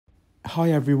Hi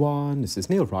everyone, this is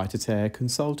Neel, Raithatha,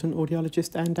 consultant,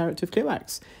 audiologist and director of Ear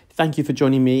Wax. Thank you for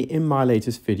joining me in my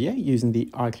latest video using the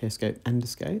iCLEARscope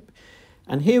endoscope.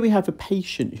 And here we have a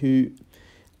patient who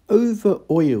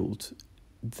over-oiled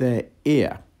their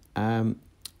ear. And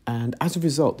as a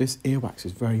result, this earwax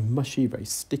is very mushy, very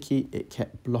sticky. It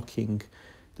kept blocking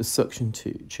the suction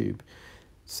tube.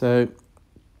 So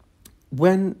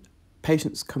when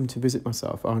patients come to visit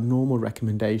myself, our normal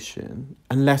recommendation,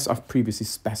 unless I've previously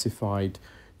specified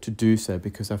to do so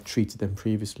because I've treated them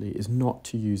previously, is not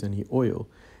to use any oil.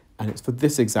 And it's for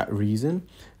this exact reason.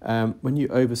 When you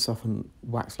over soften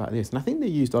wax like this, and I think they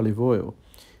used olive oil,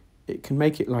 it can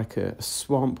make it like a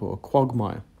swamp or a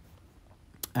quagmire.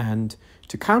 And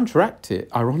to counteract it,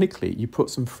 ironically, you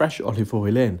put some fresh olive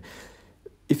oil in.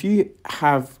 If you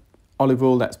have olive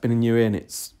oil that's been in your ear and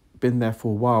it's been there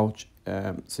for a while,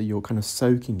 so you're kind of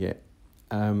soaking it,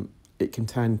 it can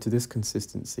turn into this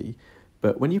consistency.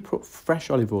 But when you put fresh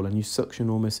olive oil and you suction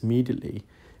almost immediately,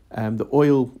 the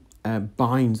oil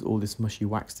binds all this mushy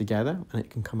wax together and it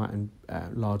can come out in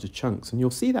larger chunks. And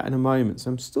you'll see that in a moment.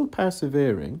 So I'm still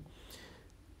persevering,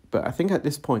 but I think at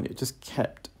this point it just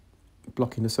kept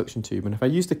blocking the suction tube. And if I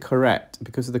use the correct,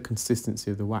 because of the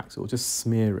consistency of the wax, it will just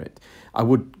smear it. I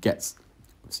would get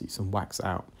some wax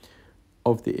out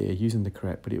of the ear using the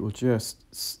correct, but it will just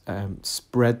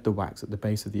spread the wax at the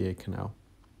base of the ear canal.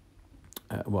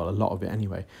 Well, a lot of it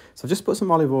anyway. So I've just put some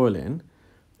olive oil in.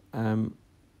 The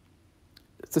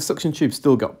suction tube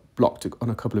still got blocked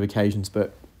on a couple of occasions,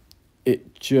 but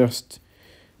it just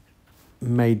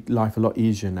made life a lot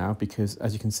easier now because,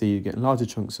 as you can see, you're getting larger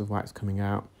chunks of wax coming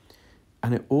out.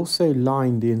 And it also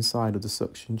lined the inside of the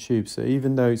suction tube. So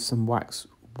even though some wax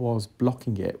was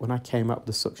blocking it, when I came up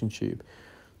the suction tube,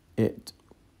 it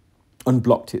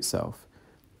unblocked itself.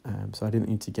 So I didn't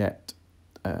need to get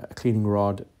a cleaning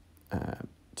rod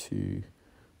to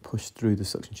push through the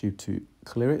suction tube to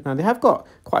clear it. Now they have got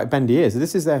quite a bendy ear, so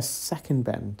this is their second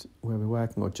bend where we're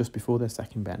working, or just before their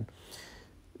second bend.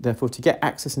 Therefore, to get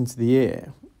access into the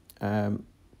ear, I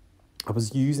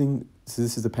was using, so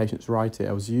this is the patient's right ear,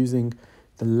 I was using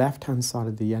the left-hand side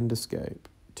of the endoscope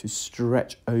to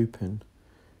stretch open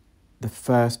the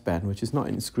first bend, which is not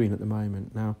in the screen at the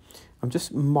moment. Now, I'm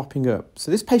just mopping up.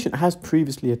 So this patient has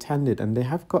previously attended and they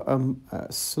have got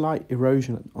a slight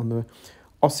erosion on the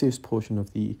osseous portion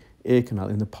of the ear canal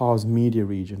in the pars media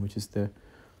region, which is the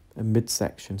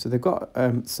midsection. So they've got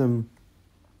some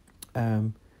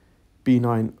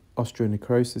benign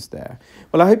osteonecrosis there.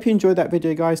 Well, I hope you enjoyed that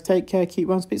video, guys. Take care, keep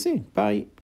well, speak soon. Bye.